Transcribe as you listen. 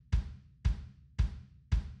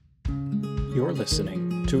You're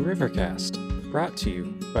listening to Rivercast, brought to you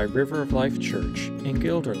by River of Life Church in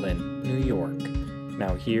Guilderland, New York.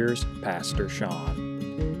 Now here's Pastor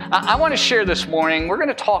Sean. I want to share this morning, we're going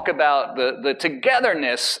to talk about the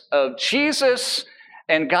togetherness of Jesus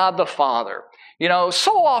and God the Father. You know,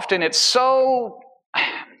 so often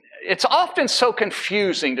it's often so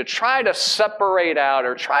confusing to try to separate out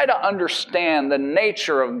or try to understand the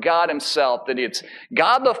nature of God Himself, that it's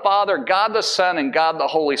God the Father, God the Son, and God the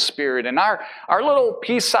Holy Spirit. And our little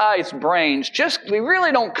pea-sized brains we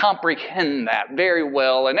really don't comprehend that very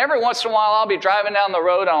well. And every once in a while I'll be driving down the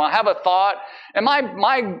road and I'll have a thought, and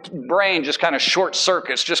my brain just kind of short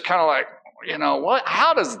circuits, just kind of like, you know, what?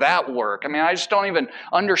 How does that work? I mean, I just don't even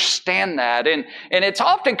understand that. And it's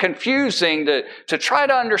often confusing to try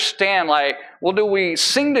to understand, like, well, do we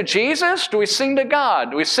sing to Jesus? Do we sing to God?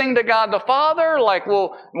 Do we sing to God the Father? Like,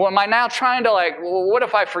 well, am I now trying to, like, well, what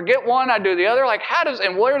if I forget one, I do the other? Like,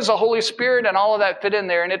 and where does the Holy Spirit and all of that fit in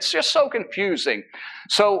there? And it's just so confusing.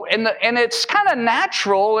 So, and it's kind of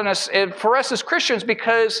natural and for us as Christians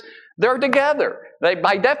because they're together.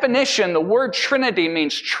 By definition, the word Trinity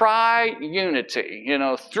means tri-unity. You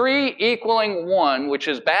know, three equaling one, which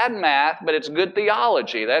is bad math, but it's good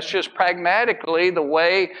theology. That's just pragmatically the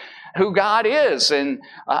way who God is. And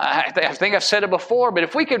I think I've said it before, but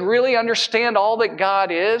if we could really understand all that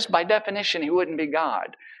God is, by definition, He wouldn't be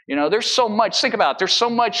God. You know, there's so much, think about it, there's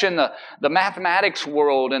so much in the mathematics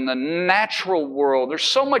world and the natural world. There's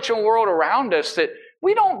so much in the world around us that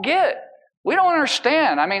we don't get. We don't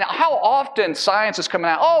understand. I mean, how often science is coming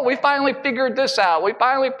out, oh, we finally figured this out. We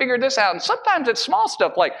finally figured this out. And sometimes it's small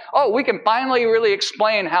stuff like, oh, we can finally really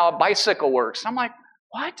explain how a bicycle works. And I'm like,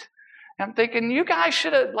 what? And I'm thinking, you guys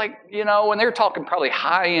should have, like, you know, when they're talking probably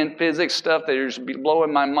high-end physics stuff that is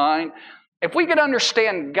blowing my mind. If we could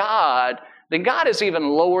understand God, then God is even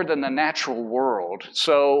lower than the natural world.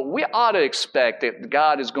 So we ought to expect that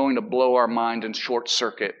God is going to blow our mind and short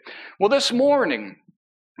circuit. Well, this morning,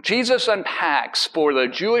 Jesus unpacks for the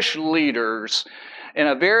Jewish leaders in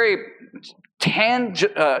a very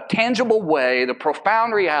tangible way the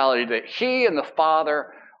profound reality that He and the Father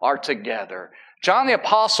are together. John the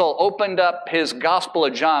Apostle opened up his Gospel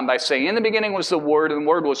of John by saying, in the beginning was the Word, and the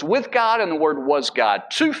Word was with God, and the Word was God.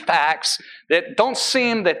 Two facts that don't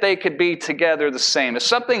seem that they could be together the same. If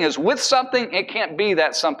something is with something, it can't be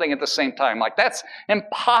that something at the same time. Like, that's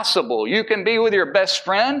impossible. You can be with your best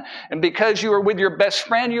friend, and because you are with your best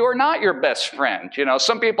friend, you are not your best friend. You know,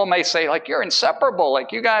 some people may say, like, you're inseparable,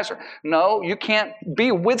 like you guys are. No, you can't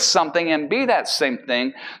be with something and be that same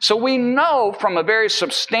thing. So we know from a very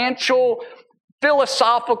substantial,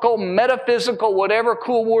 philosophical, metaphysical, whatever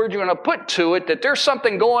cool word you're going to put to it, that there's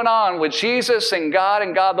something going on with Jesus and God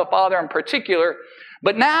the Father in particular.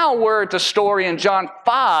 But now we're at the story in John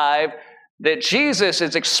 5 that Jesus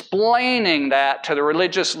is explaining that to the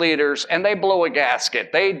religious leaders, and they blow a gasket.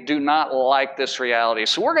 They do not like this reality.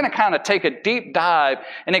 So we're going to kind of take a deep dive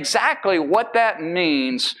in exactly what that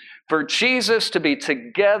means for Jesus to be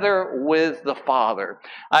together with the Father.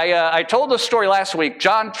 I told the story last week.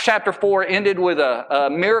 John chapter 4 ended with a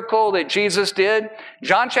miracle that Jesus did.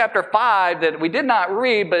 John chapter 5 that we did not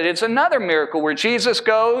read, but it's another miracle where Jesus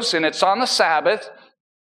goes, and it's on the Sabbath,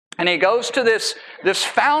 and He goes to this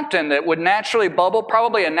fountain that would naturally bubble,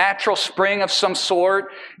 probably a natural spring of some sort.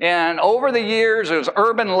 And over the years, it was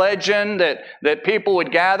urban legend that people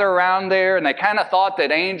would gather around there, and they kind of thought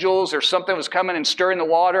that angels or something was coming and stirring the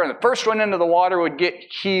water, and the first one into the water would get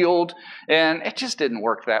healed. And it just didn't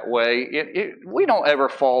work that way. We don't ever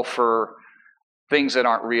fall for things that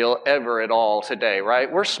aren't real ever at all today,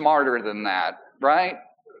 right? We're smarter than that, right?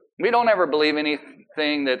 We don't ever believe anything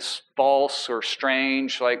that's false or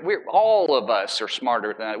strange. Like, all of us are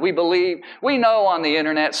smarter than that. We know on the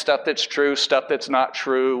internet stuff that's true, stuff that's not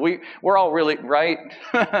true. We're all really, right?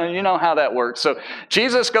 You know how that works. So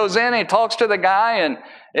Jesus goes in and He talks to the guy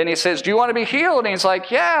and He says, do you want to be healed? And he's like,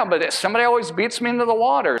 yeah, but somebody always beats me into the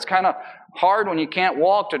water. It's kind of hard when you can't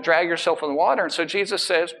walk to drag yourself in the water. And so Jesus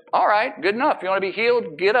says, all right, good enough. If you want to be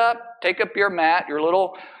healed, get up, take up your mat, your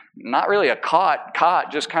little, not really a cot,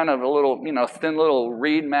 just kind of a little, you know, thin little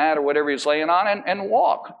reed mat or whatever he's laying on, and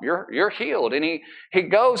walk. You're healed. And he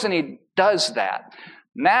goes and he does that.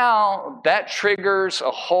 Now that triggers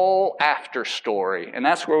a whole after story, and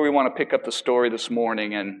that's where we want to pick up the story this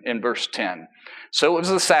morning in verse 10. So it was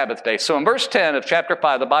the Sabbath day. So in verse 10 of chapter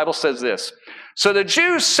 5, the Bible says this. So the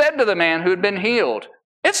Jews said to the man who had been healed,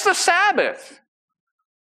 it's the Sabbath.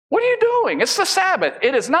 What are you doing? It's the Sabbath.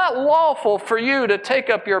 It is not lawful for you to take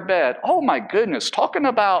up your bed. Oh my goodness, talking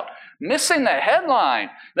about missing the headline.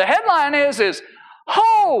 The headline is,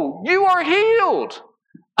 oh, you are healed.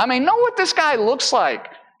 I mean, know what this guy looks like.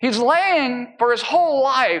 He's laying for his whole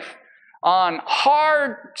life on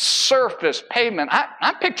hard surface pavement.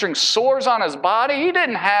 I'm picturing sores on his body. He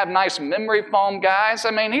didn't have nice memory foam, guys.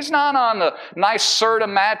 I mean, he's not on the nice Serta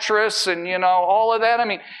mattress and, all of that. I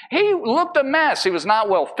mean, he looked a mess. He was not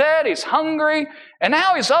well fed. He's hungry. And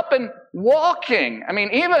now he's up and walking. I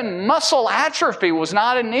mean, even muscle atrophy was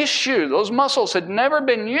not an issue. Those muscles had never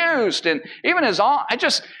been used. And even his arm,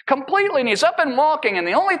 and he's up and walking. And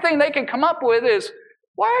the only thing they can come up with is,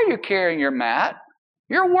 why are you carrying your mat?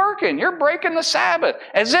 You're working. You're breaking the Sabbath.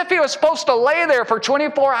 As if he was supposed to lay there for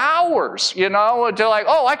 24 hours, until like,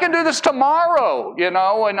 I can do this tomorrow, and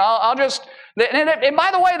I'll just... And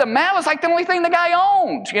by the way, the mat was like the only thing the guy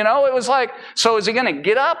owned, It was like, so is he going to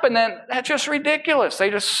get up? And then that's just ridiculous. They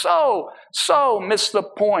just so miss the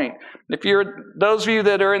point. Those of you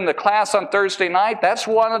that are in the class on Thursday night, that's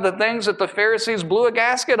one of the things that the Pharisees blew a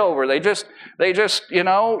gasket over. They just,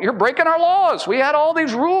 you're breaking our laws. We had all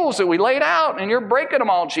these rules that we laid out, and you're breaking them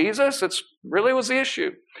all, Jesus. It's really was the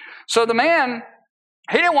issue. So the man,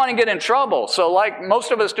 he didn't want to get in trouble. So like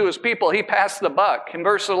most of us do as people, he passed the buck. In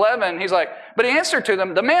verse 11, he's like, but he answered to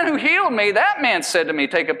them, the man who healed me, that man said to me,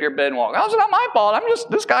 take up your bed and walk. How's it not my fault?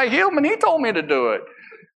 This guy healed me and he told me to do it.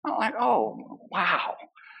 I'm like, oh, wow.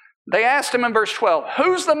 They asked him in verse 12,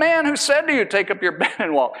 who's the man who said to you, take up your bed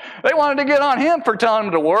and walk? They wanted to get on him for telling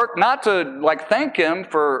him to work, not to thank him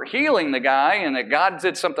for healing the guy and that God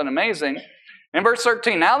did something amazing. In verse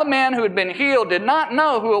 13, now the man who had been healed did not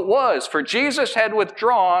know who it was, for Jesus had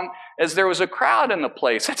withdrawn as there was a crowd in the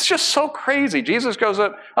place. It's just so crazy. Jesus goes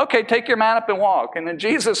up, okay, take your mat up and walk. And then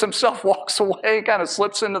Jesus himself walks away, kind of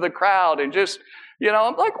slips into the crowd and just,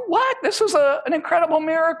 I'm like, what? This is an incredible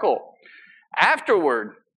miracle.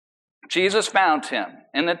 Afterward, Jesus found him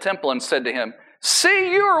in the temple and said to him,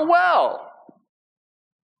 see, you are well.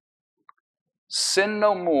 Sin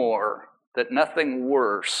no more, that nothing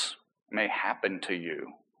worse may happen to you.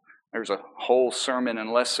 There's a whole sermon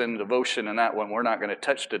and lesson, devotion in that one we're not going to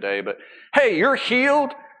touch today. But hey, you're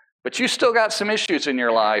healed, but you still got some issues in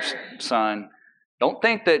your life, son. Don't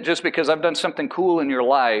think that just because I've done something cool in your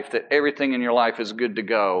life that everything in your life is good to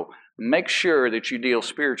go. Make sure that you deal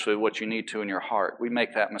spiritually with what you need to in your heart. We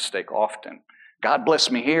make that mistake often. God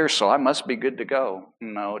bless me here, so I must be good to go.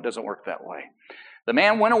 No, it doesn't work that way. The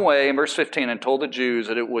man went away in verse 15 and told the Jews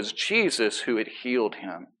that it was Jesus who had healed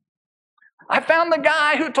him. I found the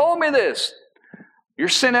guy who told me this. You're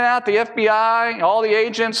sending out the FBI, all the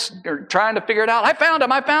agents are trying to figure it out. I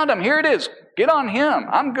found him. Here it is. Get on him.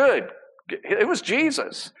 I'm good. It was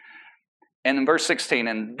Jesus. And in verse 16,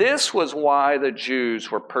 and this was why the Jews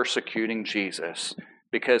were persecuting Jesus,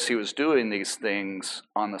 because he was doing these things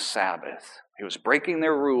on the Sabbath. He was breaking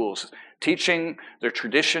their rules, teaching their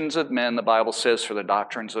traditions of men, the Bible says, for the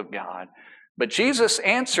doctrines of God. But Jesus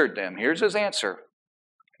answered them. Here's his answer.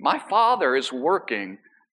 My Father is working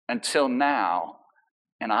until now,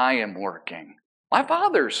 and I am working. My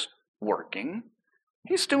Father's working.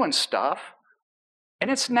 He's doing stuff. And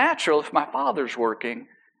it's natural if my Father's working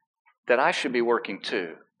that I should be working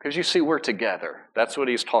too. Because you see, we're together. That's what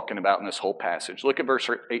he's talking about in this whole passage. Look at verse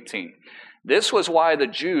 18. This was why the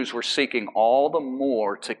Jews were seeking all the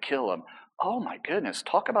more to kill him. Oh my goodness,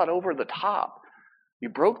 talk about over the top. You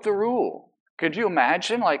broke the rule. Could you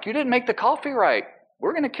imagine? You didn't make the coffee right.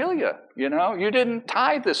 We're going to kill you. You didn't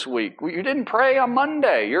tithe this week. You didn't pray on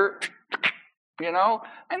Monday.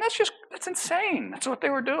 And that's insane. That's what they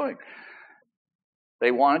were doing. They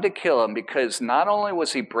wanted to kill him because not only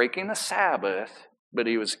was he breaking the Sabbath, but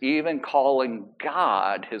he was even calling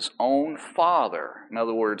God his own Father. In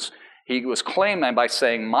other words, he was claiming by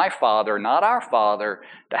saying, my Father, not our Father,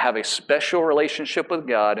 to have a special relationship with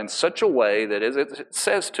God in such a way that, as it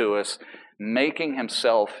says to us, making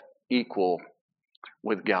himself equal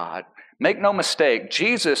with God. Make no mistake,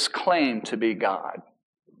 Jesus claimed to be God.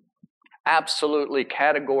 Absolutely,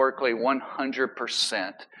 categorically,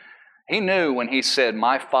 100%. He knew when he said,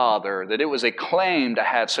 my Father, that it was a claim to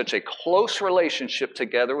have such a close relationship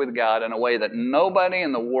together with God in a way that nobody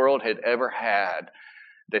in the world had ever had,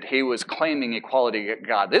 that he was claiming equality with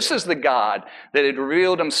God. This is the God that had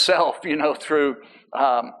revealed himself, through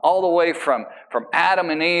all the way from Adam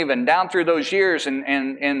and Eve and down through those years.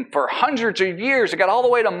 And for hundreds of years, it got all the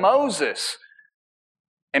way to Moses.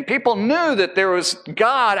 And people knew that there was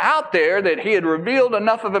God out there, that he had revealed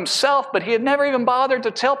enough of himself, but he had never even bothered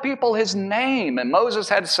to tell people his name. And Moses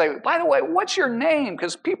had to say, by the way, what's your name?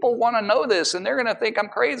 Because people want to know this, and they're going to think I'm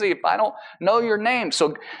crazy if I don't know your name.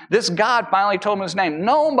 So this God finally told him his name.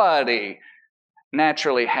 Nobody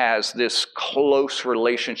naturally has this close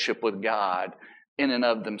relationship with God in and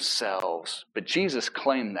of themselves. But Jesus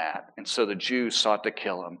claimed that, and so the Jews sought to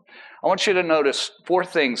kill him. I want you to notice 4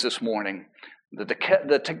 things this morning.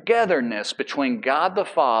 The togetherness between God the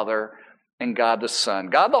Father and God the Son.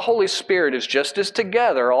 God the Holy Spirit is just as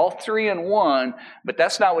together, all 3 in one, but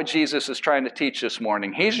that's not what Jesus is trying to teach this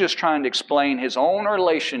morning. He's just trying to explain his own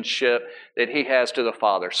relationship that he has to the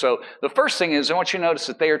Father. So the first thing is, I want you to notice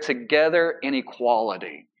that they are together in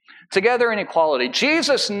equality. Together in equality.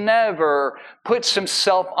 Jesus never puts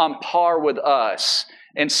himself on par with us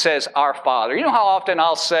and says, our Father. You know how often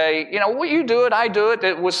I'll say, well, you do it, I do it.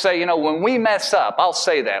 It will say, when we mess up, I'll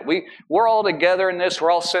say that. We're all together in this,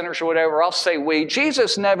 we're all sinners or whatever. I'll say we.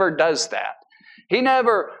 Jesus never does that.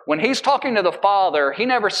 When he's talking to the Father, he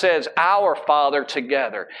never says, our Father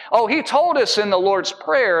together. Oh, he told us in the Lord's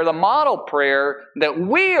Prayer, the model prayer, that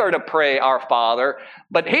we are to pray our Father,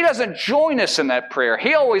 but he doesn't join us in that prayer.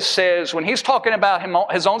 He always says, when he's talking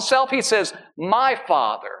about his own self, he says, my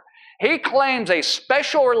Father. He claims a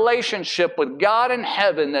special relationship with God in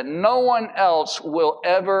heaven that no one else will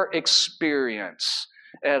ever experience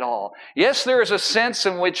at all. Yes, there is a sense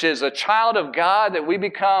in which as a child of God that we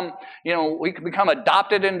become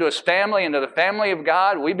adopted into his family, into the family of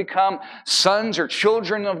God. We become sons or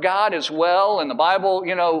children of God as well. In the Bible,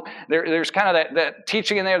 there's kind of that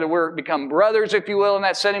teaching in there that we're become brothers, if you will, in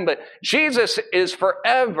that setting. But Jesus is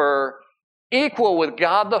forever equal with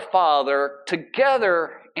God the Father,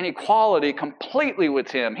 together in equality completely with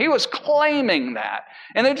him. He was claiming that.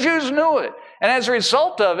 And the Jews knew it. And as a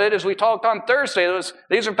result of it, as we talked on Thursday,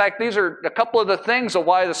 these are a couple of the things of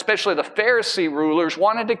why especially the Pharisee rulers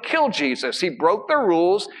wanted to kill Jesus. He broke the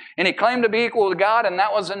rules and he claimed to be equal to God, and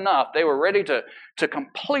that was enough. They were ready to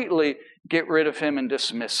completely get rid of him and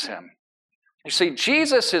dismiss him. You see,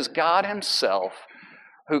 Jesus is God himself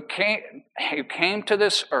who came to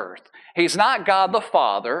this earth. He's not God the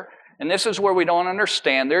Father. And this is where we don't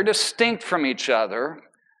understand. They're distinct from each other,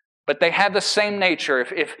 but they have the same nature.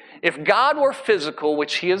 If God were physical,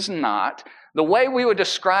 which he is not, the way we would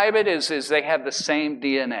describe it is they have the same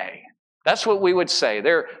DNA. That's what we would say.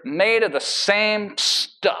 They're made of the same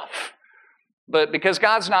stuff. But because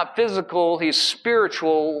God's not physical, he's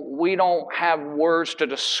spiritual, we don't have words to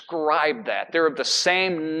describe that. They're of the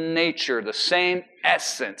same nature, the same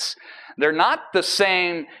essence. They're not the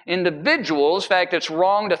same individuals. In fact, it's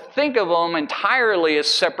wrong to think of them entirely as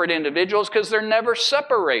separate individuals because they're never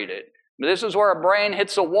separated. But this is where our brain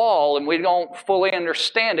hits a wall and we don't fully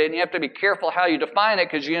understand it. And you have to be careful how you define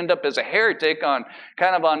it because you end up as a heretic on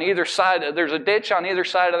either side. There's a ditch on either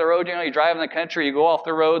side of the road. You drive in the country, you go off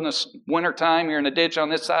the road in the wintertime, you're in a ditch on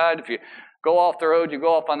this side. If you go off the road, you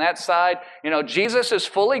go off on that side. Jesus is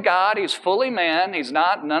fully God. He's fully man. He's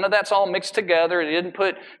not. None of that's all mixed together. He didn't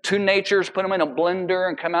put 2 natures, put them in a blender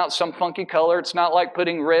and come out some funky color. It's not like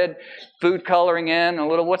putting red food coloring in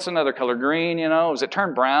what's another color? Green, Does it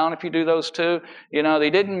turn brown if you do those 2? They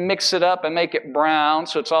didn't mix it up and make it brown,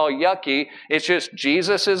 so it's all yucky. It's just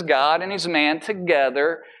Jesus is God and he's man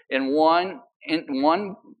together in one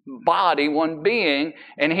body, one being,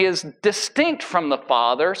 and he is distinct from the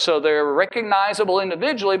Father, so they're recognizable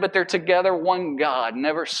individually, but they're together one God,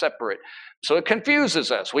 never separate. So it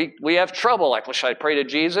confuses us. We have trouble, like, well, should I pray to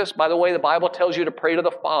Jesus? By the way, the Bible tells you to pray to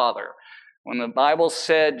the Father. When the Bible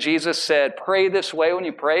said, Jesus said, pray this way when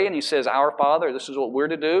you pray, and he says, our Father, this is what we're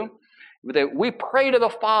to do. That we pray to the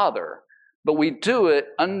Father, but we do it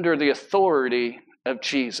under the authority of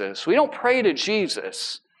Jesus. We don't pray to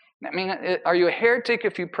Jesus. Are you a heretic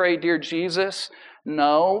if you pray, dear Jesus?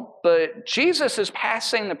 No, but Jesus is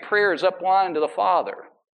passing the prayers upline to the Father,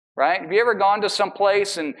 right? Have you ever gone to some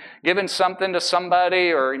place and given something to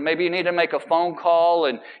somebody, or maybe you need to make a phone call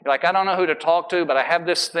and you're like, I don't know who to talk to, but I have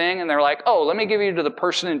this thing, and they're like, oh, let me give you to the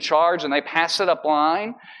person in charge, and they pass it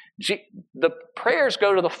upline. The prayers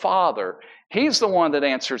go to the Father. He's the one that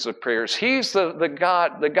answers the prayers. He's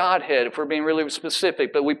the Godhead, if we're being really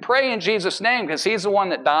specific. But we pray in Jesus' name because he's the one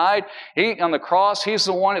that died. On the cross, he's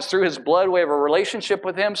the one. It's through his blood we have a relationship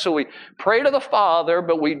with him. So we pray to the Father,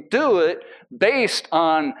 but we do it based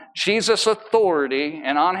on Jesus' authority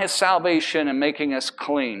and on his salvation and making us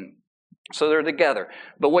clean. So they're together.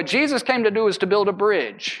 But what Jesus came to do is to build a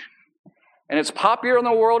bridge. And it's popular in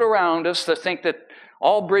the world around us to think that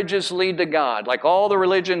all bridges lead to God. Like all the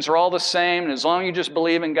religions are all the same, and as long as you just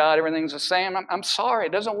believe in God, everything's the same. I'm sorry,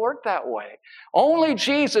 it doesn't work that way. Only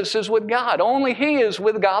Jesus is with God. Only he is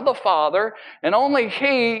with God the Father, and only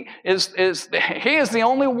he is the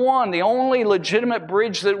only one, the only legitimate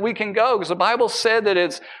bridge that we can go, because the Bible said that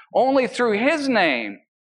it's only through his name.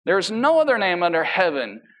 There's no other name under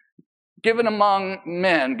heaven given among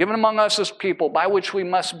men, given among us as people, by which we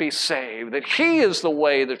must be saved. That he is the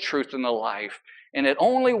way, the truth, and the life. And it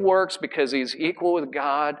only works because he's equal with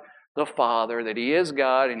God the Father, that he is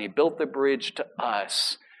God, and he built the bridge to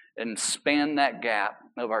us and spanned that gap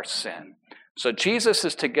of our sin. So Jesus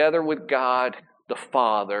is together with God the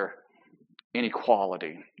Father in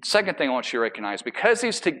equality. Second thing I want you to recognize, because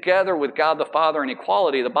he's together with God the Father in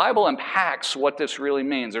equality, the Bible unpacks what this really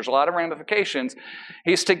means. There's a lot of ramifications.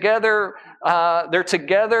 He's together, they're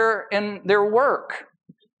together in their work.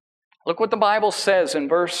 Look what the Bible says in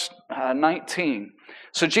verse 19.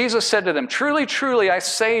 So Jesus said to them, "Truly, truly, I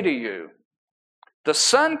say to you, the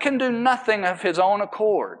Son can do nothing of his own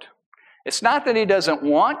accord." It's not that he doesn't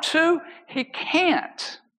want to, he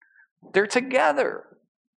can't. They're together.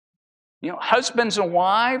 Husbands and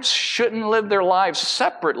wives shouldn't live their lives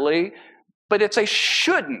separately, but it's a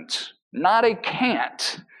shouldn't, not a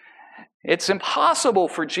can't. It's impossible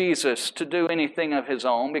for Jesus to do anything of his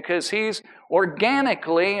own because he's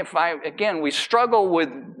organically, we struggle with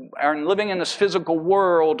living in this physical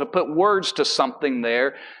world to put words to something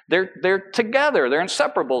there. They're together, they're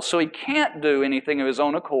inseparable, so he can't do anything of his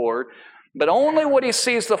own accord, but only what he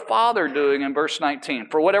sees the Father doing in verse 19.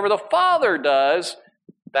 For whatever the Father does,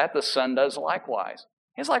 that the Son does likewise.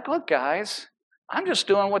 He's like, look, guys, I'm just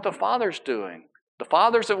doing what the Father's doing. The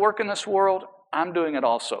Father's at work in this world, I'm doing it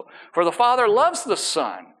also. For the Father loves the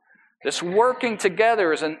Son. This working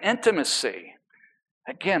together is an intimacy.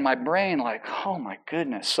 Again, my brain like, oh my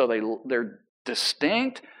goodness. So they're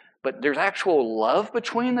distinct, but there's actual love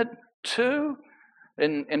between the two.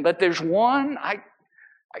 But there's one.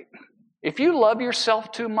 If you love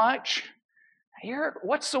yourself too much,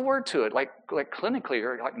 what's the word to it? Like clinically,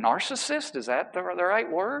 you're like narcissist. Is that the right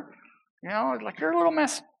word? Like you're a little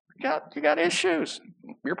mess. You got issues.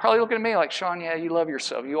 You're probably looking at me like, Sean, yeah, you love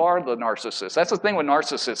yourself. You are the narcissist. That's the thing with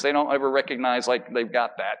narcissists. They don't ever recognize like they've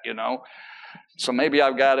got that, So maybe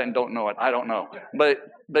I've got it and don't know it. I don't know. But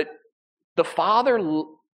the Father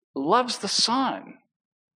loves the Son.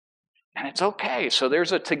 And it's okay. So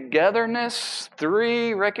there's a togetherness,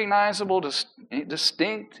 three recognizable,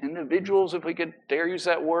 distinct individuals, if we could dare use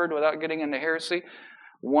that word without getting into heresy,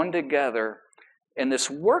 one together. And this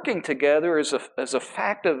working together is a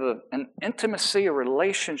fact of an intimacy, a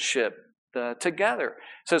relationship together.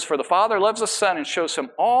 It says, for the Father loves the Son and shows him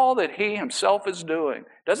all that he himself is doing.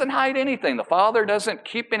 Doesn't hide anything. The Father doesn't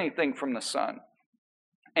keep anything from the Son.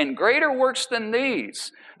 And greater works than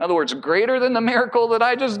these. In other words, greater than the miracle that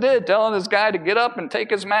I just did, telling this guy to get up and take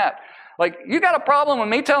his mat. Like, you got a problem with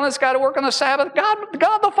me telling this guy to work on the Sabbath?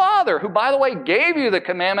 God the Father, who, by the way, gave you the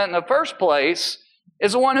commandment in the first place,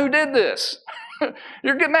 is the one who did this.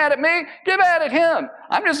 You're getting mad at me? Get mad at him.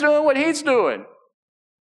 I'm just doing what he's doing.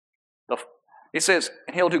 He says,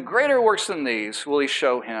 and he'll do greater works than these will he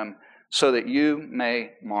show him, so that you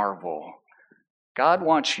may marvel. God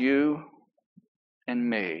wants you and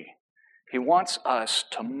me. He wants us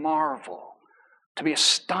to marvel, to be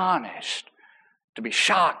astonished, to be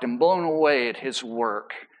shocked and blown away at his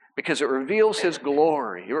work, because it reveals his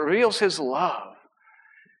glory. It reveals his love.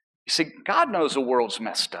 You see, God knows the world's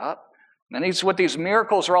messed up. And that's what these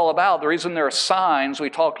miracles are all about. The reason there are signs, we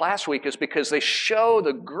talked last week, is because they show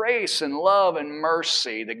the grace and love and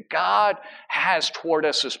mercy that God has toward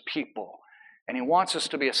us as people. And he wants us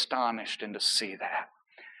to be astonished and to see that.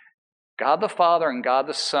 God the Father and God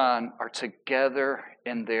the Son are together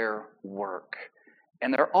in their work.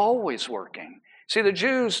 And they're always working. See, the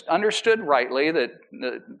Jews understood rightly that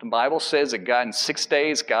the Bible says that God, in 6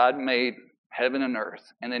 days, God made heaven and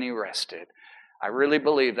earth, and then he rested. I really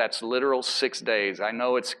believe that's literal 6 days. I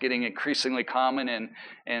know it's getting increasingly common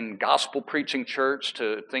in gospel preaching church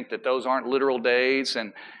to think that those aren't literal days,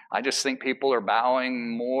 and I just think people are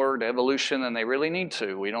bowing more to evolution than they really need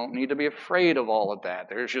to. We don't need to be afraid of all of that.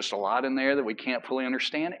 There's just a lot in there that we can't fully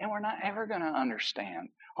understand, and we're not ever going to understand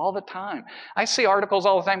all the time. I see articles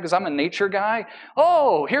all the time because I'm a nature guy.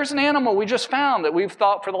 Oh, here's an animal we just found that we've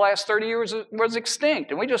thought for the last 30 years was extinct,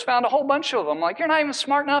 and we just found a whole bunch of them. Like, you're not even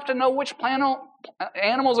smart enough to know which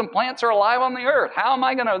animals and plants are alive on the earth. How am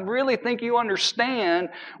I going to really think you understand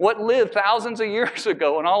what lived thousands of years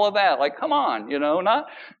ago and all of that? Like, come on,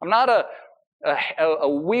 I'm not a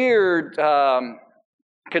weird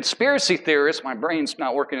conspiracy theorist. My brain's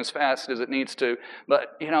not working as fast as it needs to,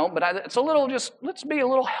 but it's a little let's be a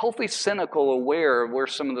little healthy, cynical, aware of where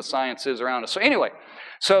some of the science is around us. So anyway,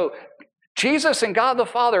 Jesus and God the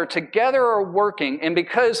Father together are working, and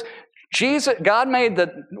because God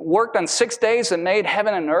worked on 6 days and made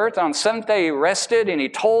heaven and earth. On the seventh day, he rested, and he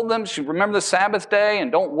told them, remember the Sabbath day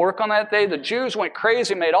and don't work on that day. The Jews went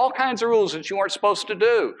crazy and made all kinds of rules that you weren't supposed to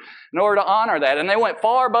do in order to honor that. And they went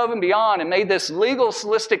far above and beyond and made this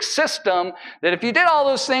legalistic system that if you did all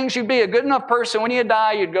those things, you'd be a good enough person. When you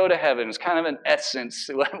die, you'd go to heaven. It's kind of in essence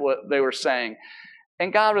what they were saying.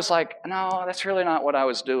 And God was like, no, that's really not what I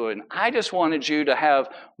was doing. I just wanted you to have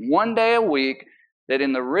one day a week that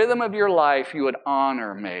in the rhythm of your life, you would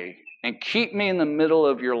honor me and keep me in the middle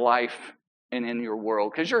of your life and in your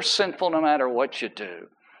world, because you're sinful no matter what you do.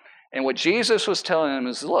 And what Jesus was telling them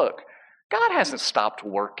is, look, God hasn't stopped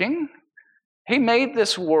working. He made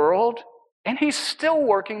this world, and he's still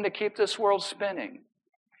working to keep this world spinning.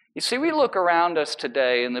 You see, we look around us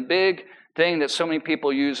today, and the big thing that so many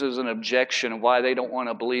people use as an objection of why they don't want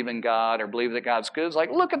to believe in God or believe that God's good is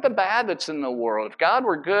like, look at the bad that's in the world. If God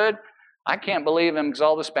were good, I can't believe him because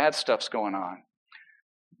all this bad stuff's going on.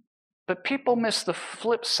 But people miss the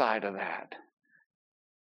flip side of that.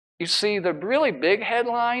 You see, the really big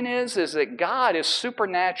headline is that God is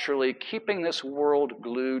supernaturally keeping this world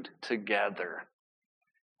glued together.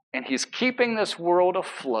 And he's keeping this world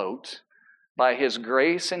afloat by his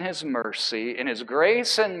grace and his mercy. And his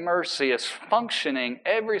grace and mercy is functioning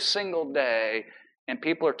every single day, and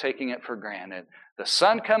people are taking it for granted. The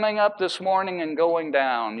sun coming up this morning and going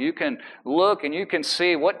down. You can look and you can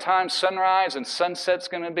see what time sunrise and sunset's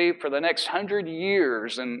going to be for the next 100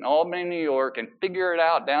 years in Albany, New York, and figure it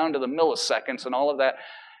out down to the milliseconds and all of that.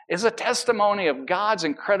 Is a testimony of God's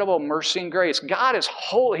incredible mercy and grace. God is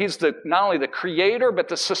holy. He's not only the creator, but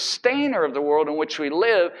the sustainer of the world in which we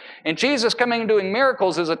live. And Jesus coming and doing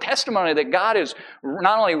miracles is a testimony that God is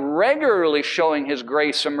not only regularly showing his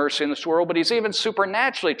grace and mercy in this world, but he's even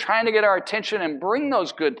supernaturally trying to get our attention and bring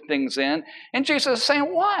those good things in. And Jesus is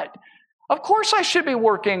saying, what? Of course I should be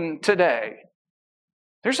working today.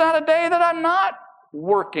 There's not a day that I'm not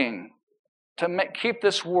working to keep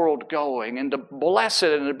this world going and to bless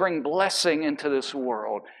it and to bring blessing into this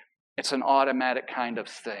world. It's an automatic kind of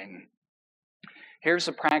thing. Here's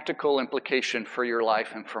a practical implication for your life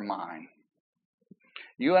and for mine.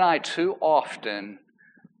 You and I too often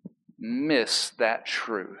miss that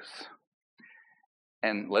truth.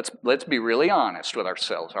 And let's be really honest with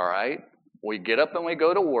ourselves, all right? We get up and we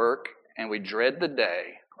go to work and we dread the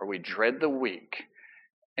day or we dread the week.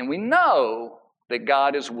 And we know that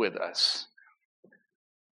God is with us.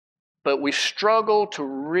 But we struggle to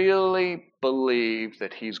really believe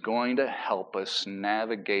that he's going to help us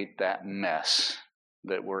navigate that mess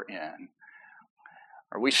that we're in.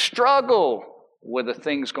 Or we struggle with the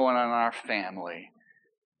things going on in our family,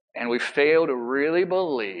 and we fail to really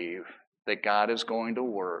believe that God is going to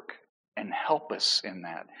work and help us in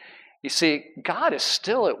that. You see, God is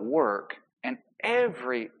still at work in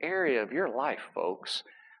every area of your life, folks.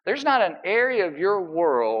 There's not an area of your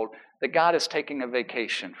world that God is taking a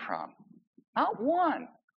vacation from. Not one.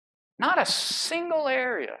 Not a single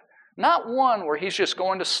area. Not one where he's just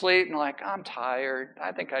going to sleep and like, I'm tired.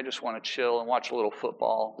 I think I just want to chill and watch a little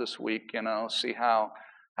football this week, see how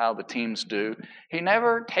the teams do. He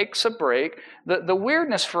never takes a break. The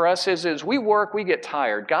weirdness for us is we work, we get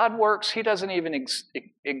tired. God works, he doesn't even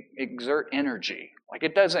exert energy.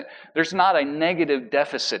 Like there's not a negative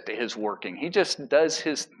deficit to his working. He just does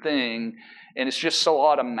his thing, and it's just so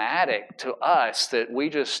automatic to us that we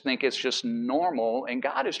just think it's just normal, and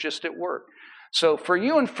God is just at work. So for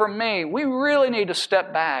you and for me, we really need to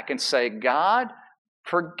step back and say, God,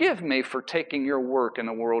 forgive me for taking your work in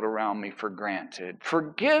the world around me for granted.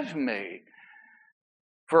 Forgive me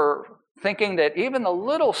for thinking that even the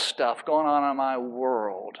little stuff going on in my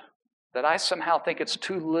world, that I somehow think it's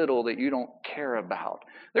too little that you don't care about.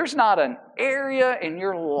 There's not an area in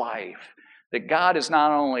your life that God is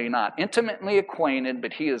not only not intimately acquainted,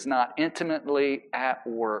 but he is not intimately at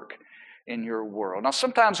work in your world. Now,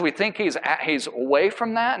 sometimes we think he's away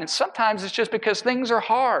from that, and sometimes it's just because things are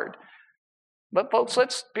hard. But folks,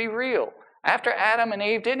 let's be real. After Adam and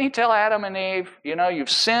Eve, didn't he tell Adam and Eve, you've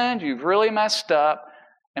sinned, you've really messed up,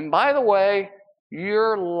 and by the way,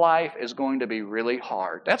 your life is going to be really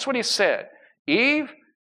hard. That's what he said. Eve,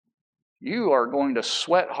 you are going to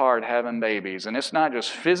sweat hard having babies. And it's not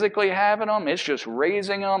just physically having them, it's just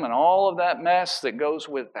raising them and all of that mess that goes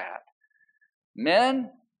with that.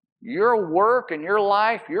 Men, your work and your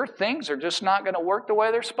life, your things are just not going to work the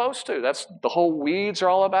way they're supposed to. That's the whole weeds are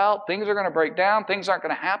all about. Things are going to break down. Things aren't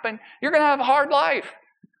going to happen. You're going to have a hard life.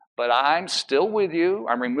 But I'm still with you.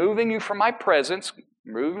 I'm removing you from my presence,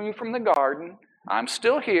 removing you from the garden. I'm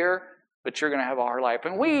still here, but you're going to have a hard life.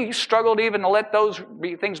 And we struggle to even let those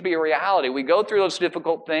things be a reality. We go through those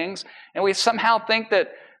difficult things, and we somehow think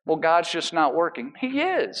that well, God's just not working. He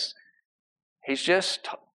is. He's just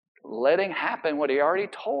letting happen what He already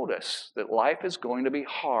told us, that life is going to be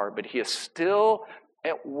hard, but He is still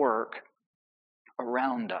at work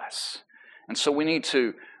around us. And so we need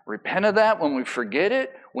to repent of that when we forget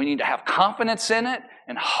it. We need to have confidence in it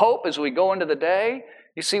and hope as we go into the day.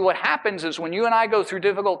 You see, what happens is when you and I go through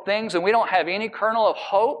difficult things and we don't have any kernel of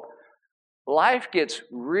hope, life gets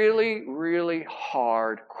really, really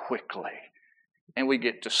hard quickly. And we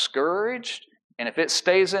get discouraged. And if it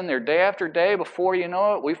stays in there day after day, before you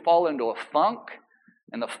know it, we fall into a funk.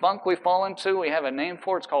 And the funk we fall into, we have a name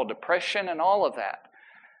for it. It's called depression and all of that.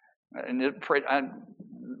 And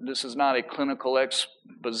this is not a clinical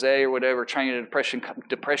expose or whatever, trying to depression.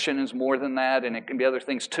 Depression is more than that, and it can be other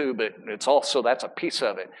things too, but it's also, that's a piece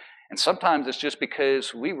of it. And sometimes it's just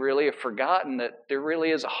because we really have forgotten that there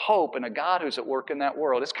really is a hope and a God who's at work in that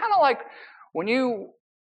world. It's kind of like when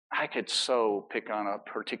I could so pick on a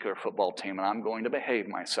particular football team, and I'm going to behave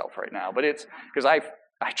myself right now, but it's because I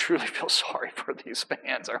truly feel sorry for these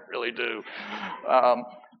fans, I really do.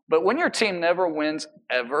 But when your team never wins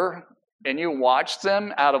ever, and you watch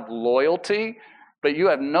them out of loyalty, but you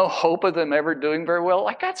have no hope of them ever doing very well,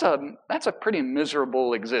 like that's a pretty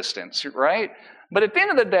miserable existence, right? But at the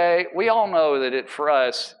end of the day, we all know that for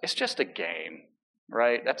us, it's just a game,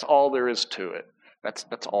 right? That's all there is to it.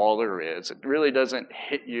 That's all there is. It really doesn't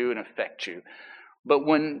hit you and affect you. But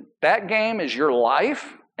when that game is your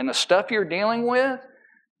life and the stuff you're dealing with,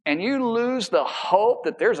 and you lose the hope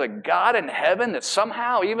that there's a God in heaven that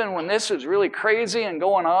somehow, even when this is really crazy and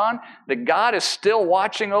going on, that God is still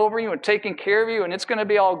watching over you and taking care of you and it's going to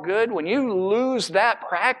be all good, when you lose that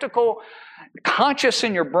practical conscious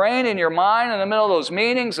in your brain, in your mind, in the middle of those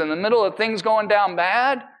meetings, in the middle of things going down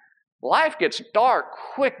bad, life gets dark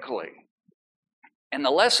quickly. And the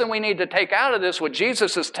lesson we need to take out of this, what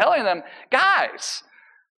Jesus is telling them, guys,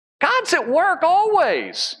 God's at work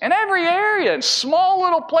always, in every area, in small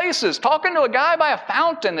little places, talking to a guy by a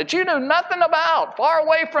fountain that you knew nothing about, far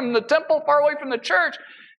away from the temple, far away from the church.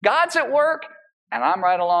 God's at work, and I'm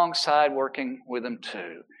right alongside working with him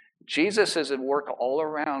too. Jesus is at work all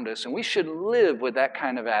around us, and we should live with that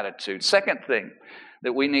kind of attitude. Second thing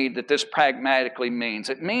that we need, that this pragmatically means,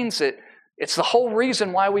 it means that it's the whole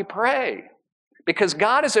reason why we pray. Because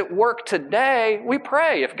God is at work today, we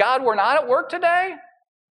pray. If God were not at work today,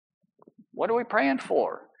 what are we praying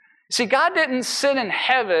for? See, God didn't sit in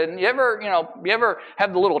heaven. You ever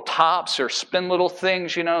have the little tops or spin little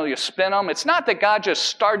things, you spin them? It's not that God just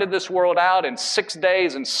started this world out in 6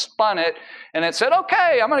 days and spun it and then said,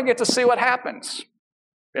 okay, I'm going to get to see what happens.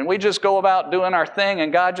 And we just go about doing our thing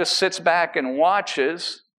and God just sits back and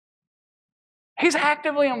watches. He's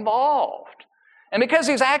actively involved. And because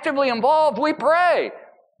He's actively involved, we pray.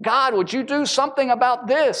 God, would you do something about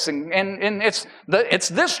this? And it's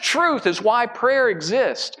this truth is why prayer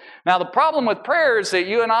exists. Now, the problem with prayer is that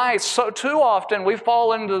you and I, so too often, we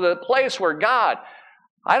fall into the place where, God,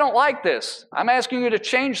 I don't like this. I'm asking you to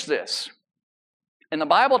change this. And the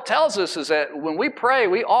Bible tells us is that when we pray,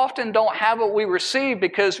 we often don't have what we receive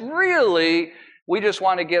because really, we just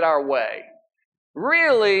want to get our way.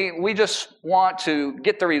 Really, we just want to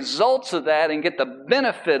get the results of that and get the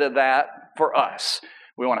benefit of that for us.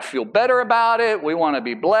 We want to feel better about it. We want to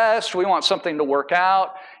be blessed. We want something to work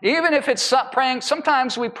out. Even if it's praying,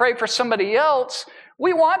 sometimes we pray for somebody else.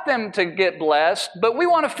 We want them to get blessed, but we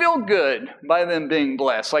want to feel good by them being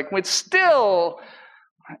blessed. Like we're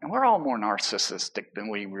all more narcissistic than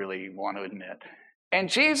we really want to admit. And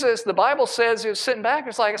Jesus, the Bible says, he was sitting back,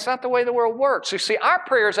 it's like, it's not the way the world works. You see, our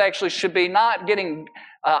prayers actually should be not getting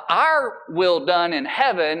our will done in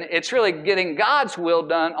heaven. It's really getting God's will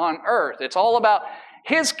done on earth. It's all about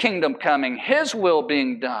His kingdom coming, His will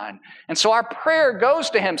being done. And so our prayer goes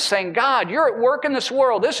to Him saying, God, you're at work in this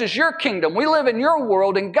world. This is your kingdom. We live in your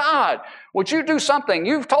world. And God, would you do something?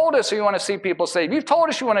 You've told us you want to see people saved. You've told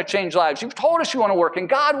us you want to change lives. You've told us you want to work. And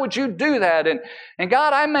God, would you do that? And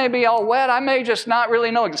God, I may be all wet. I may just not really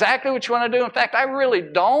know exactly what you want to do. In fact, I really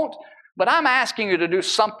don't. But I'm asking you to do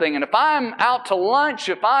something. And if I'm out to lunch,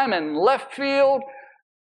 if I'm in left field,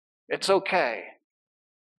 it's okay.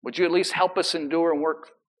 Would you at least help us endure and work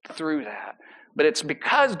through that? But it's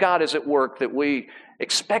because God is at work that we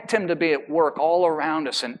expect Him to be at work all around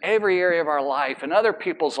us in every area of our life and other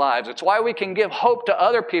people's lives. It's why we can give hope to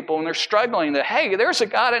other people when they're struggling that, hey, there's a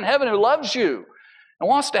God in heaven who loves you and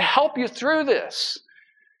wants to help you through this.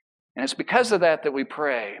 And it's because of that that we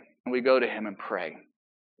pray and we go to Him and pray.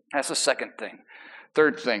 That's the second thing.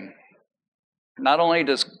 Third thing, not only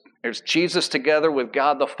does There's Jesus together with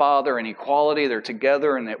God the Father in equality. They're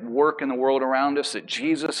together and at work in the world around us, that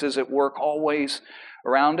Jesus is at work always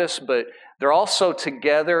around us, but they're also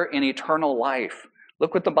together in eternal life.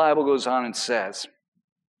 Look what the Bible goes on and says.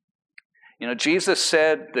 Jesus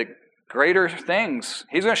said that greater things,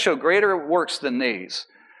 He's going to show greater works than these.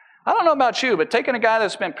 I don't know about you, but taking a guy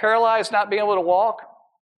that's been paralyzed, not being able to walk,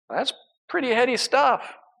 that's pretty heady stuff.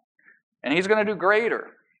 And He's going to do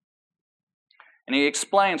greater. And He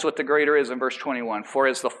explains what the greater is in verse 21. For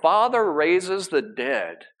as the Father raises the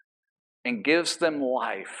dead and gives them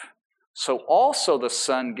life, so also the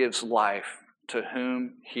Son gives life to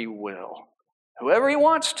whom He will. Whoever He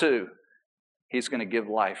wants to, He's going to give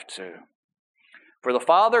life to. For the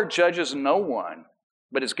Father judges no one,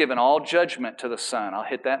 but has given all judgment to the Son. I'll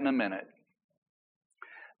hit that in a minute.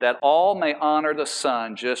 That all may honor the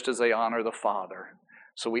Son just as they honor the Father.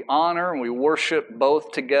 So we honor and we worship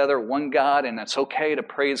both together, one God, and it's okay to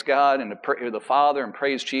praise God and to praise the Father and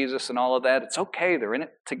praise Jesus and all of that. It's okay. They're in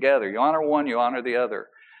it together. You honor one, you honor the other.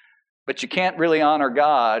 But you can't really honor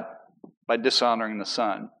God by dishonoring the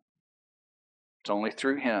Son. It's only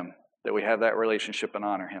through Him that we have that relationship and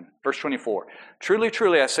honor Him. Verse 24, truly,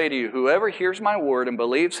 truly, I say to you, whoever hears my word and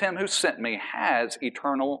believes Him who sent me has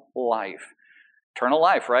eternal life. Eternal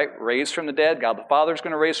life, right? Raised from the dead. God the Father is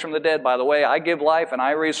going to raise from the dead. By the way, I give life and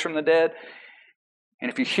I raise from the dead.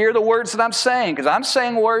 And if you hear the words that I'm saying, because I'm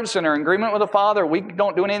saying words that are in agreement with the Father, we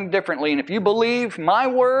don't do anything differently. And if you believe my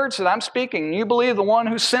words that I'm speaking, and you believe the one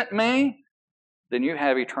who sent me, then you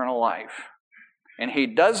have eternal life. And He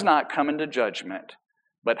does not come into judgment,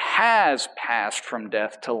 but has passed from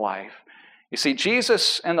death to life. You see,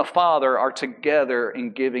 Jesus and the Father are together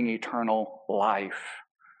in giving eternal life.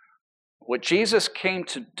 What Jesus came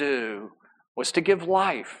to do was to give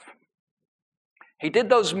life. He did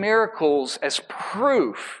those miracles as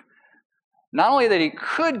proof, not only that He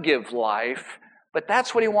could give life, but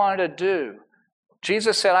that's what He wanted to do.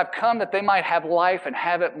 Jesus said, I've come that they might have life and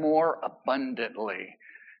have it more abundantly.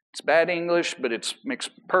 It's bad English, but it makes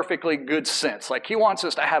perfectly good sense. Like He wants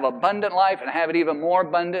us to have abundant life and have it even more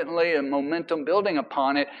abundantly and momentum building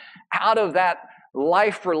upon it out of that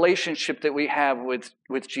life relationship that we have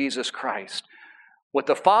with Jesus Christ. What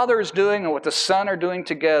the Father is doing and what the Son are doing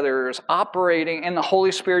together is operating, and the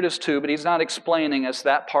Holy Spirit is too, but He's not explaining us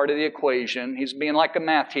that part of the equation. He's being like a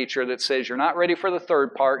math teacher that says you're not ready for the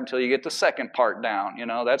third part until you get the second part down.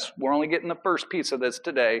 We're only getting the first piece of this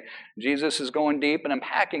today. Jesus is going deep and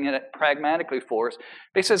unpacking it pragmatically for us.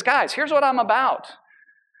 But He says, guys, here's what I'm about.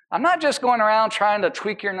 I'm not just going around trying to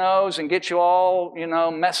tweak your nose and get you all,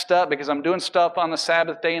 messed up because I'm doing stuff on the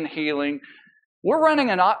Sabbath day and healing. We're running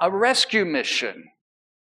a rescue mission.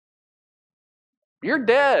 You're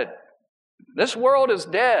dead. This world is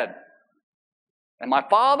dead. And my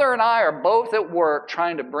Father and I are both at work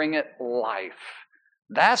trying to bring it life.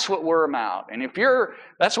 That's what we're about. And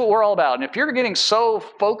that's what we're all about. And if you're getting so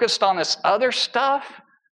focused on this other stuff,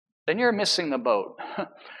 then you're missing the boat.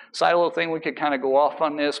 Side little thing, we could kind of go off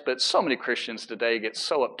on this, but so many Christians today get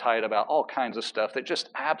so uptight about all kinds of stuff that just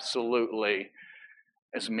absolutely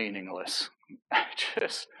is meaningless.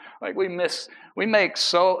 Just like we make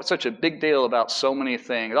such a big deal about so many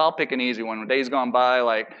things. I'll pick an easy one. When days gone by,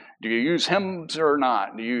 like, do you use hymns or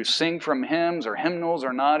not? Do you sing from hymns or hymnals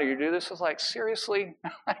or not? Do you do this? It's like, seriously?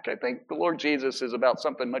 I think the Lord Jesus is about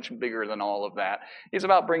something much bigger than all of that. He's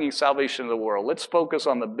about bringing salvation to the world. Let's focus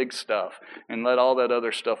on the big stuff and let all that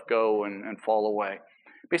other stuff go and fall away.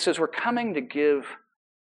 But He says, we're coming to give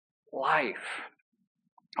life.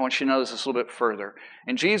 I want you to notice this a little bit further.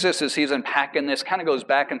 And Jesus, as He's unpacking this, kind of goes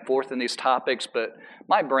back and forth in these topics, but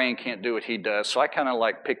my brain can't do what He does, so I kind of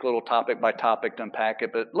pick little topic by topic to unpack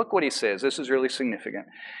it. But look what He says. This is really significant.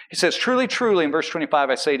 He says, truly, truly, in verse 25,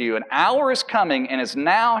 I say to you, an hour is coming and is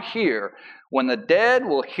now here when the dead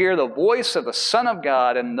will hear the voice of the Son of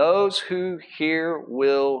God, and those who hear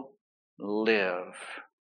will live.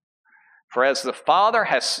 For as the Father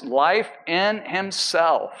has life in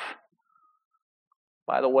Himself.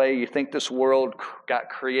 By the way, you think this world got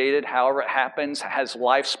created, however it happens, has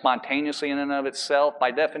life spontaneously in and of itself?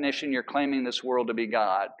 By definition, you're claiming this world to be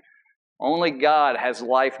God. Only God has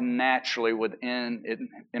life naturally within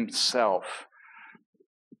Himself.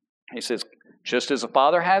 He says, just as the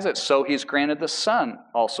Father has it, so He's granted the Son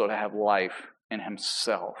also to have life in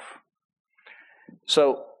Himself.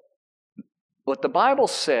 So, what the Bible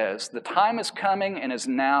says, the time is coming and is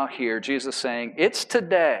now here. Jesus is saying, it's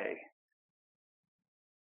today.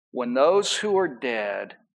 When those who are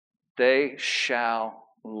dead, they shall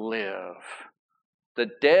live. The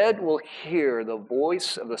dead will hear the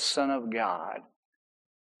voice of the Son of God,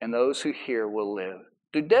 and those who hear will live.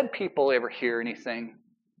 Do dead people ever hear anything?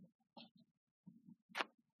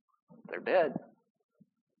 They're dead.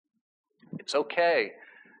 It's okay,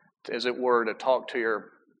 as it were, to talk to your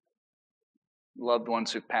loved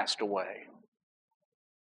ones who've passed away.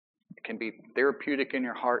 It can be therapeutic in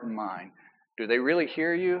your heart and mind. Do they really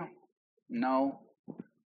hear you? No.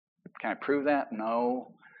 Can I prove that?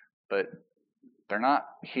 No. But they're not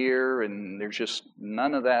here, and there's just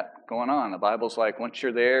none of that going on. The Bible's like, once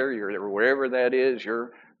you're there, wherever that is,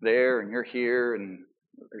 you're there and you're here, and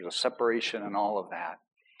there's a separation and all of that.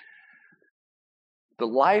 The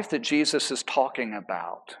life that Jesus is talking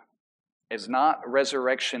about is not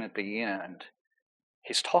resurrection at the end.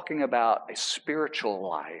 He's talking about a spiritual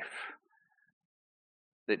life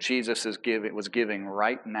that Jesus was giving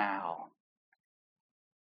right now.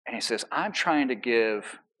 And he says, I'm trying to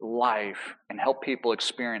give life and help people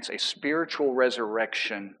experience a spiritual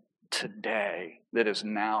resurrection today that is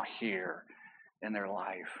now here in their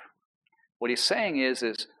life. What he's saying is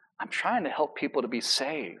I'm trying to help people to be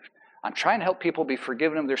saved. I'm trying to help people be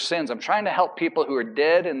forgiven of their sins. I'm trying to help people who are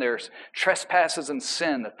dead in their trespasses and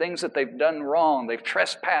sin, the things that they've done wrong. They've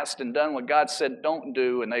trespassed and done what God said don't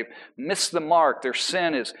do, and they've missed the mark. Their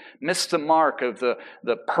sin has missed the mark of the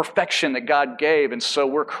perfection that God gave, and so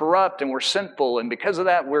we're corrupt and we're sinful, and because of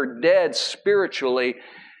that, we're dead spiritually,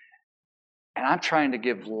 and I'm trying to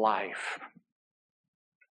give life.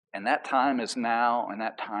 And that time is now, and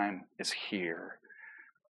that time is here.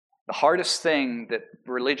 The hardest thing that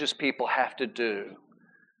religious people have to do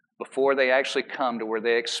before they actually come to where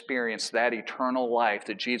they experience that eternal life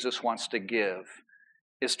that Jesus wants to give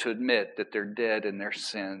is to admit that they're dead in their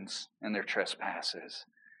sins and their trespasses.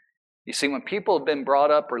 You see, when people have been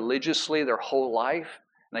brought up religiously their whole life,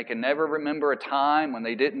 and they can never remember a time when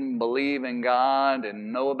they didn't believe in God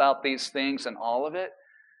and know about these things and all of it,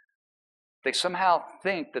 they somehow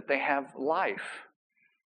think that they have life.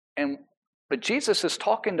 But Jesus is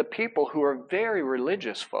talking to people who are very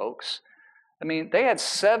religious, folks. I mean, they had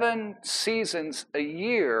 7 seasons a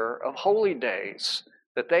year of holy days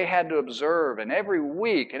that they had to observe, and every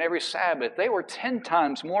week and every Sabbath, they were 10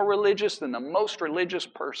 times more religious than the most religious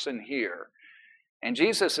person here. And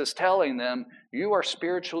Jesus is telling them, you are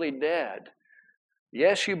spiritually dead.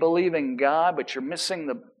 Yes, you believe in God, but you're missing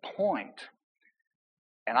the point.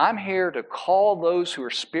 And I'm here to call those who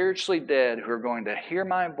are spiritually dead, who are going to hear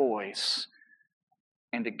my voice,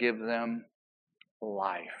 and to give them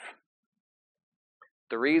life.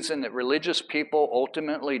 The reason that religious people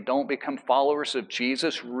ultimately don't become followers of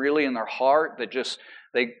Jesus really in their heart, that just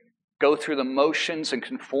they go through the motions and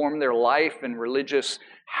conform their life in religious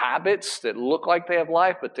habits that look like they have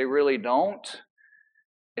life, but they really don't,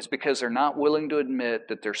 it's because they're not willing to admit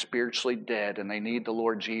that they're spiritually dead and they need the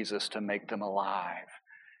Lord Jesus to make them alive.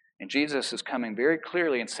 And Jesus is coming very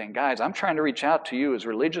clearly and saying, guys, I'm trying to reach out to you as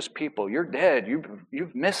religious people. You're dead.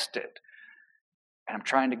 You've missed it. And I'm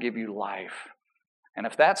trying to give you life. And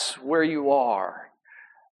if that's where you are,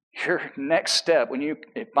 your next step, when you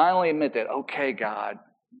finally admit that, okay, God,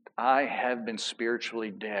 I have been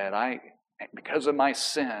spiritually dead because of my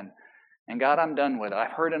sin. And God, I'm done with it.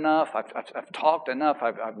 I've heard enough. I've talked enough.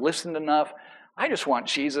 I've listened enough. I just want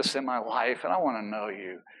Jesus in my life, and I want to know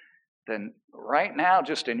you. Then right now,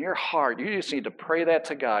 just in your heart, you just need to pray that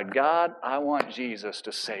to God. God, I want Jesus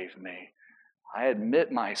to save me. I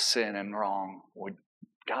admit my sin and wrong.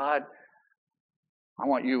 God, I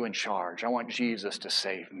want you in charge. I want Jesus to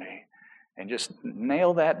save me. And just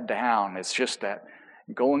nail that down. It's just that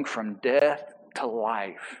going from death to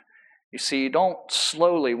life. You see, you don't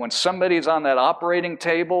slowly, when somebody's on that operating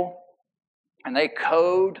table and they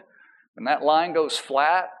code and that line goes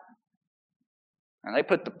flat, and they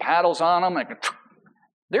put the paddles on them, and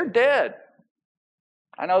they're dead.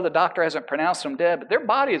 I know the doctor hasn't pronounced them dead, but their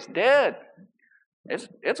body is dead.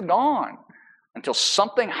 It's gone until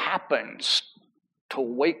something happens to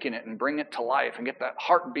awaken it and bring it to life and get that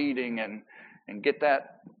heart beating and get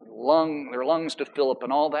that their lungs to fill up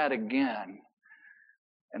and all that again.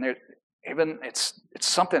 And it's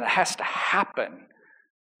something that has to happen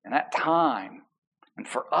in that time. And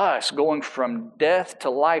for us, going from death to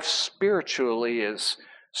life spiritually is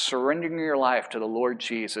surrendering your life to the Lord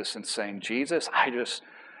Jesus and saying, Jesus,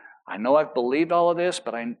 I know I've believed all of this,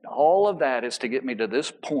 but all of that is to get me to this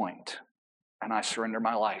point, and I surrender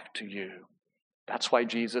my life to you. That's why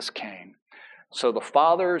Jesus came. So the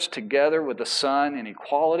Father is together with the Son in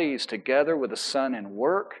equality. He's together with the Son in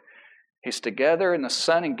work. He's together in the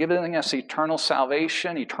Son and giving us eternal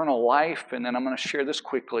salvation, eternal life. And then I'm going to share this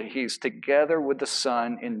quickly. He's together with the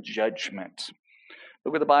Son in judgment.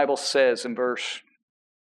 Look what the Bible says in verse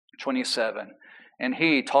 27. And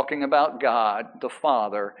He, talking about God, the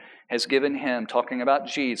Father, has given Him, talking about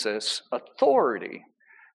Jesus, authority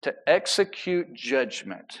to execute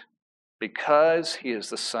judgment because he is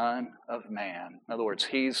the Son of Man. In other words,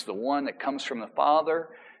 he's the one that comes from the Father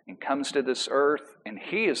and comes to this earth, and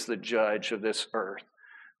he is the judge of this earth.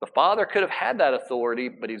 The Father could have had that authority,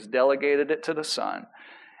 but he's delegated it to the Son.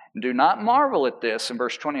 Do not marvel at this, in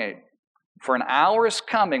verse 28. For an hour is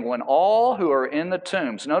coming when all who are in the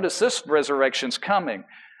tombs, notice this resurrection's coming.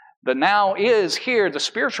 The now is here, the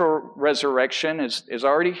spiritual resurrection is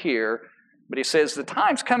already here, but he says the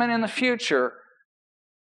time's coming in the future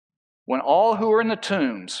when all who are in the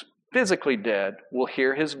tombs, physically dead, will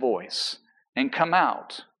hear his voice and come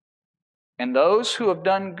out. And those who have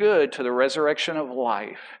done good to the resurrection of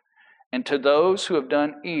life, and to those who have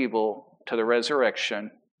done evil to the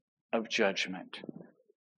resurrection of judgment.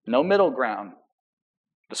 No middle ground.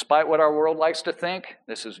 Despite what our world likes to think,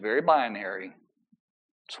 this is very binary.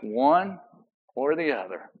 It's one or the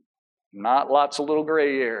other. Not lots of little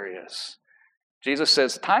gray areas. Jesus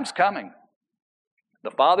says, time's coming. The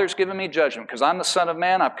Father's given me judgment because I'm the Son of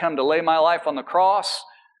Man. I've come to lay my life on the cross.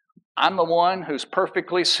 I'm the one who's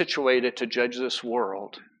perfectly situated to judge this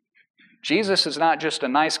world. Jesus is not just a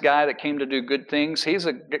nice guy that came to do good things. He's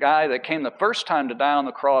a guy that came the first time to die on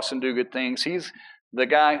the cross and do good things. He's the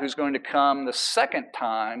guy who's going to come the second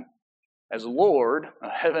time as Lord of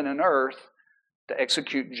heaven and earth to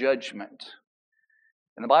execute judgment.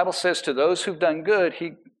 And the Bible says to those who've done good,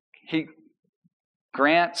 He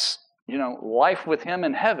grants, life with Him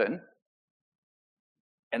in heaven.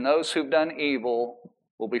 And those who've done evil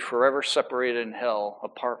will be forever separated in hell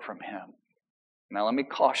apart from Him. Now let me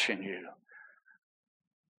caution you.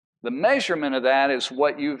 The measurement of that is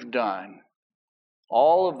what you've done.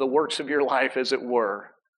 All of the works of your life, as it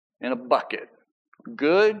were, in a bucket.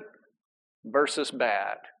 Good versus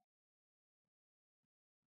bad.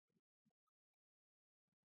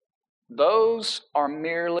 Those are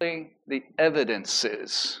merely the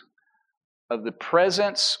evidences of the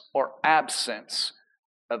presence or absence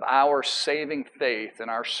of our saving faith and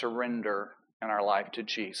our surrender and our life to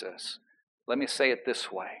Jesus. Let me say it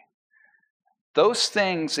this way. Those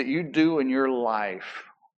things that you do in your life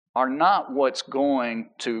are not what's going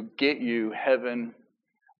to get you heaven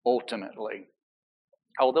ultimately.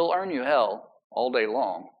 Oh, they'll earn you hell all day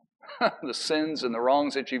long. The sins and the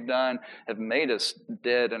wrongs that you've done have made us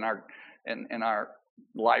dead in our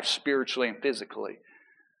life spiritually and physically.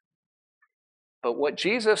 But what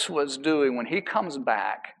Jesus was doing when He comes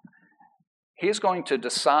back, He's going to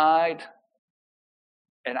decide,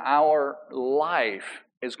 and our life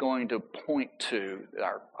is going to point to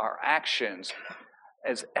our actions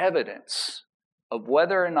as evidence of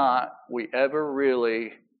whether or not we ever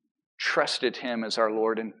really trusted Him as our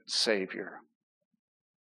Lord and Savior.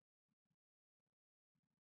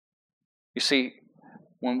 You see,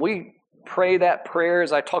 when we pray that prayer,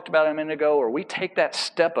 as I talked about a minute ago, or we take that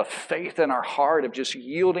step of faith in our heart of just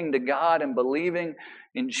yielding to God and believing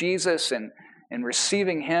in Jesus and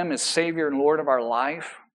receiving Him as Savior and Lord of our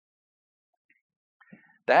life,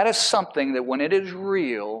 that is something that when it is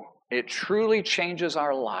real, it truly changes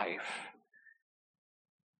our life.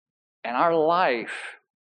 And our life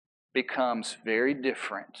becomes very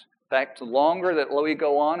different. In fact, the longer that we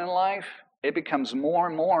go on in life, it becomes more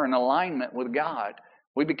and more in alignment with God.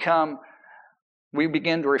 We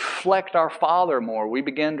begin to reflect our Father more. We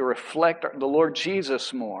begin to reflect the Lord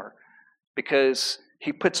Jesus more because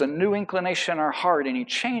He puts a new inclination in our heart and He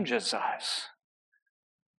changes us.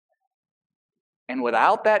 And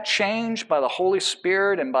without that change by the Holy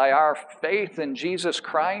Spirit and by our faith in Jesus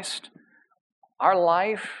Christ, our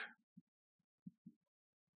life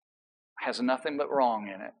has nothing but wrong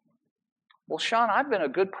in it. Well, Sean, I've been a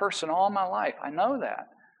good person all my life. I know that.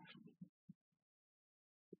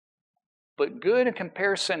 But good in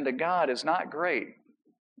comparison to God is not great.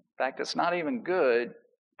 In fact, it's not even good.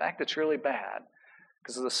 In fact, it's really bad.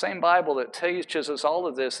 Because the same Bible that teaches us all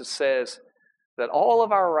of this, it says that all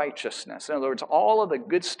of our righteousness, in other words, all of the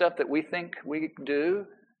good stuff that we think we do,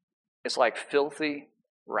 is like filthy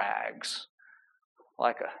rags.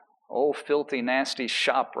 Like a old filthy, nasty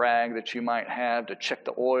shop rag that you might have to check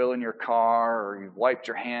the oil in your car, or you've wiped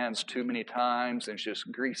your hands too many times and it's just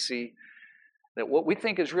greasy. That what we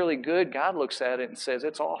think is really good, God looks at it and says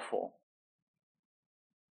it's awful.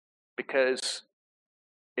 Because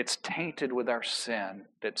it's tainted with our sin.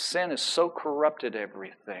 That sin has so corrupted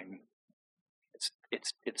everything.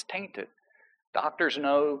 It's tainted. Doctors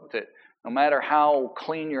know that no matter how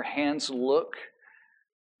clean your hands look,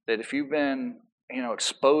 that if you've been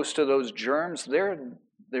exposed to those germs, they're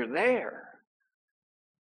there.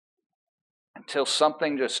 Until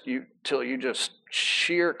you just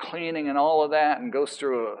shear cleaning and all of that and goes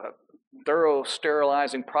through a thorough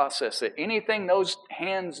sterilizing process, that anything those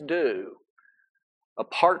hands do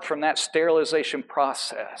apart from that sterilization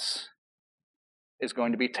process, is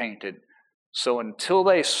going to be tainted. So until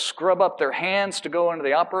they scrub up their hands to go into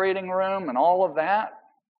the operating room and all of that,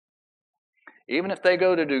 even if they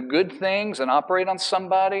go to do good things and operate on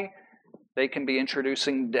somebody, they can be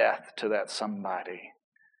introducing death to that somebody.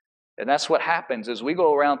 And that's what happens is we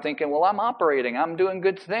go around thinking, well, I'm operating, I'm doing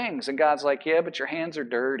good things. And God's like, yeah, but your hands are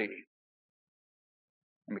dirty.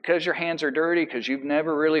 And because your hands are dirty, because you've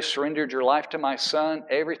never really surrendered your life to my Son,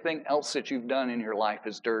 everything else that you've done in your life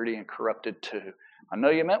is dirty and corrupted too. I know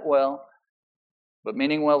you meant well, but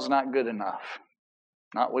meaning well is not good enough.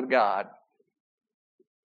 Not with God.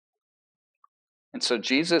 And so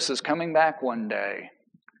Jesus is coming back one day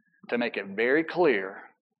to make it very clear.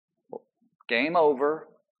 Game over.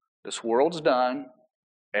 This world's done.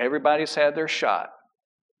 Everybody's had their shot.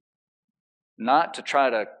 Not to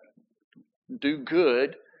try to do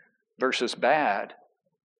good versus bad,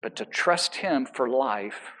 but to trust Him for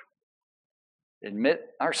life,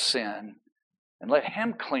 admit our sin, and let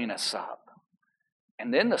Him clean us up.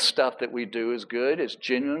 And then the stuff that we do is good is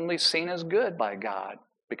genuinely seen as good by God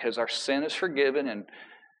because our sin is forgiven and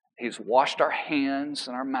He's washed our hands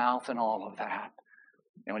and our mouth and all of that.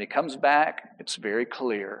 And when He comes back, it's very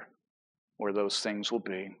clear where those things will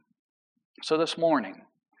be. So this morning,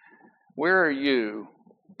 where are you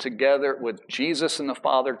together with Jesus and the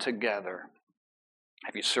Father together?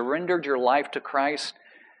 Have you surrendered your life to Christ?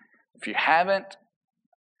 If you haven't,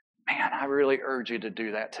 man, I really urge you to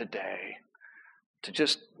do that today. To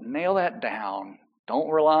just nail that down. Don't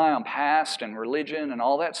rely on past and religion and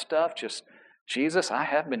all that stuff. Just, Jesus, I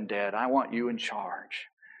have been dead. I want you in charge.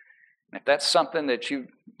 And if that's something that you've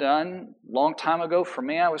done a long time ago, for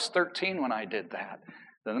me, I was 13 when I did that.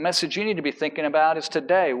 Then the message you need to be thinking about is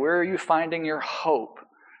today. Where are you finding your hope?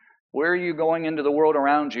 Where are you going into the world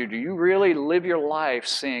around you? Do you really live your life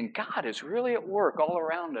seeing God is really at work all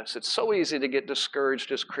around us? It's so easy to get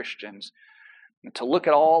discouraged as Christians and to look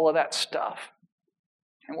at all of that stuff.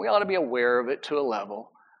 And we ought to be aware of it to a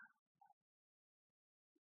level.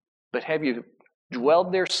 But have you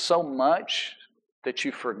dwelled there so much that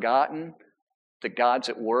you've forgotten that God's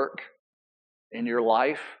at work in your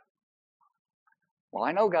life? Well,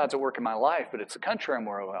 I know God's at work in my life, but it's the country I'm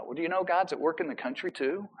worried about. Well, do you know God's at work in the country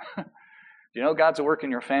too? Do you know God's at work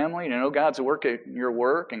in your family? Do you know God's at work at your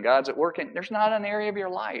work? And God's at work in... There's not an area of your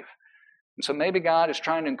life. And so maybe God is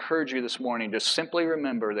trying to encourage you this morning to simply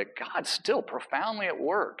remember that God's still profoundly at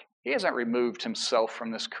work. He hasn't removed Himself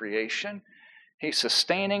from this creation. He's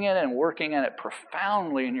sustaining it and working at it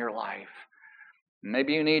profoundly in your life.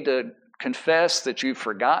 Maybe you need to confess that you've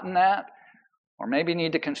forgotten that, or maybe you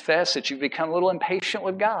need to confess that you've become a little impatient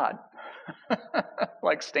with God.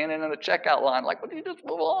 Like standing in the checkout line, like, would you just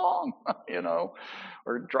move along?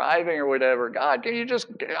 Or driving or whatever. God, can you just,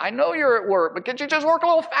 I know you're at work, but could you just work a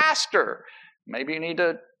little faster? Maybe you need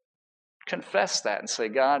to confess that and say,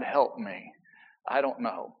 God, help me. I don't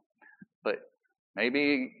know. But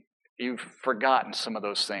maybe you've forgotten some of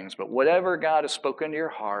those things. But whatever God has spoken to your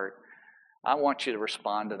heart, I want you to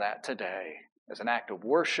respond to that today as an act of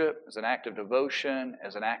worship, as an act of devotion,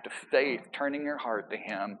 as an act of faith, turning your heart to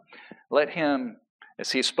Him. Let Him, as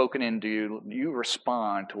He's spoken into you, you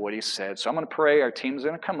respond to what He said. So I'm going to pray. Our team's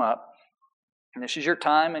going to come up. And this is your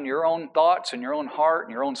time and your own thoughts and your own heart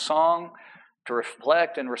and your own song to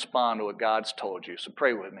reflect and respond to what God's told you. So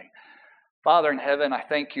pray with me. Father in heaven, I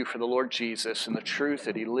thank you for the Lord Jesus and the truth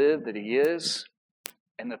that He lived, that He is,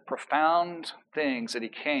 and the profound things that He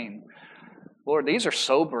came. Lord, these are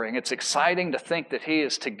sobering. It's exciting to think that He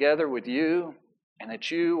is together with you and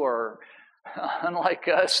that you are, unlike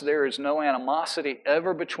us, there is no animosity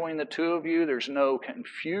ever between the two of you. There's no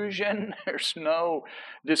confusion. There's no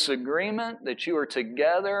disagreement, that you are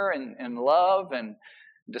together in love and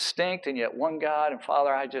distinct and yet one God. And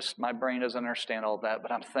Father, my brain doesn't understand all that,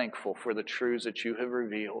 but I'm thankful for the truths that you have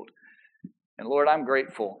revealed. And Lord, I'm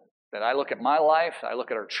grateful that I look at my life, I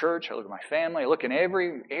look at our church, I look at my family, I look in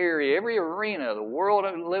every area, every arena of the world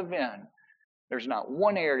I live in. There's not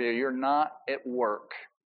one area you're not at work.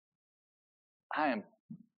 I am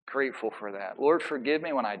grateful for that. Lord, forgive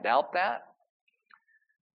me when I doubt that,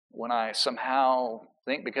 when I somehow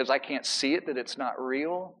think because I can't see it that it's not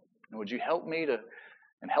real. And would you help me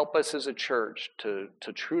and help us as a church to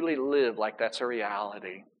truly live like that's a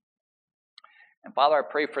reality. And Father, I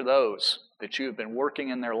pray for those that you have been working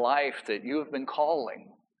in their life, that you have been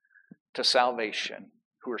calling to salvation,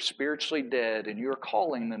 who are spiritually dead, and you are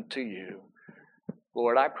calling them to you.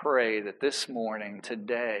 Lord, I pray that this morning,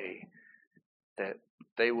 today, that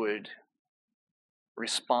they would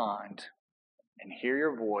respond and hear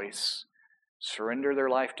your voice, surrender their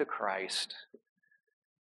life to Christ,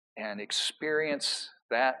 and experience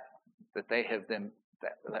that they have been,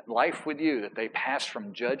 that life with you, that they pass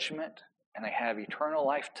from judgment and they have eternal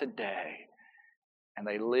life today. And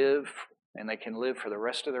they live, and they can live for the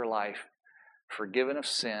rest of their life forgiven of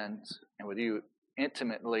sins and with you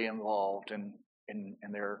intimately involved in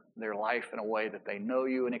their life in a way that they know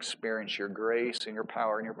you and experience your grace and your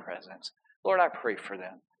power and your presence. Lord, I pray for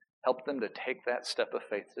them. Help them to take that step of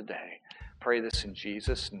faith today. Pray this in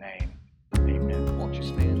Jesus' name. Amen. Won't you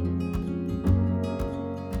stand?